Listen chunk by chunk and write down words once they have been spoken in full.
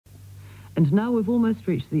And now we've almost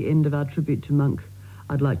reached the end of our tribute to Monk.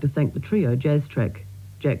 I'd like to thank the trio Jazz Track,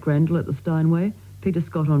 Jack Randell at the Steinway, Peter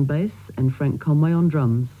Scott on bass, and Frank Conway on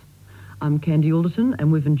drums. I'm Candy Alderton,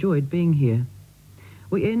 and we've enjoyed being here.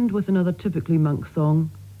 We end with another typically Monk song,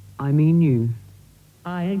 I Mean You.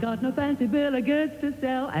 I ain't got no fancy bill of goods to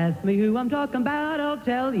sell. Ask me who I'm talking about, I'll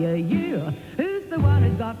tell you. You, who's the one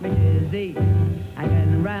who's got me dizzy,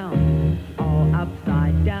 hanging round, all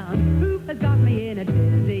upside down? Who has got me in a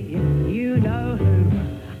dizzy? You know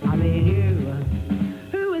who, I mean you.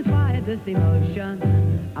 Who inspired this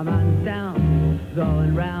emotion? A man's down,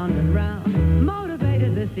 going round and round,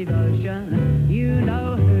 motivated this devotion. You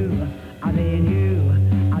know who, I mean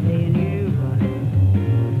you, I mean you.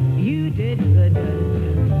 You did the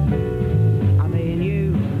dirt. I mean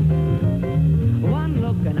you. One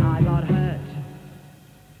look and I got hurt.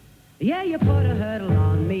 Yeah, you put a hurdle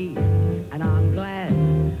on me, and I'm glad.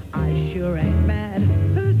 I sure ain't mad.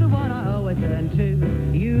 Who's the one I always turn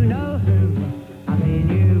to? You know who. I mean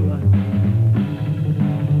you.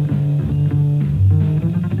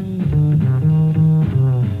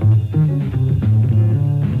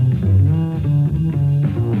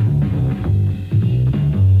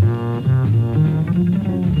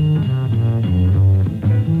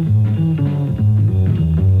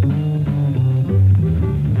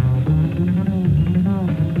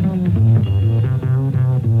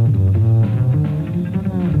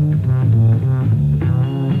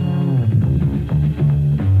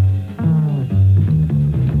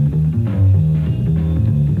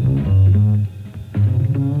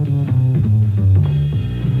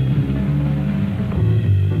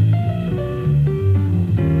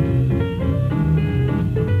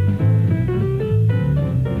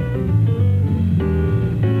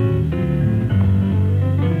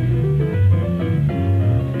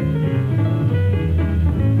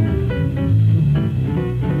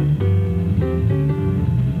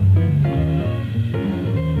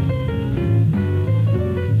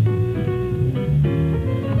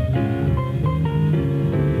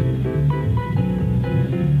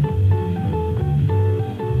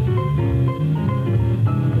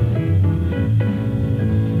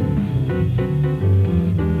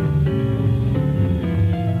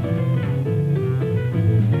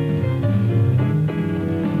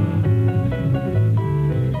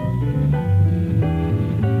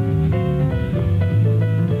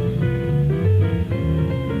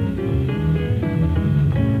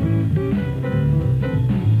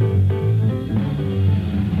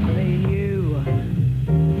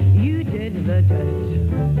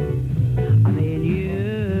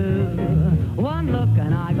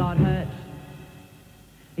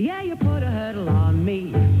 Yeah, you put a hurdle on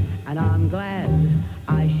me, and I'm glad.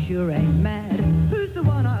 I sure ain't mad. Who's the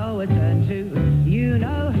one I always turn to? You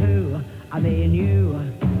know who, I mean you.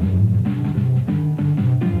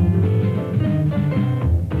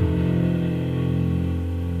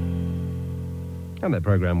 And that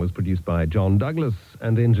programme was produced by John Douglas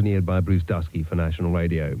and engineered by Bruce Dusky for National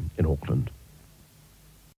Radio in Auckland.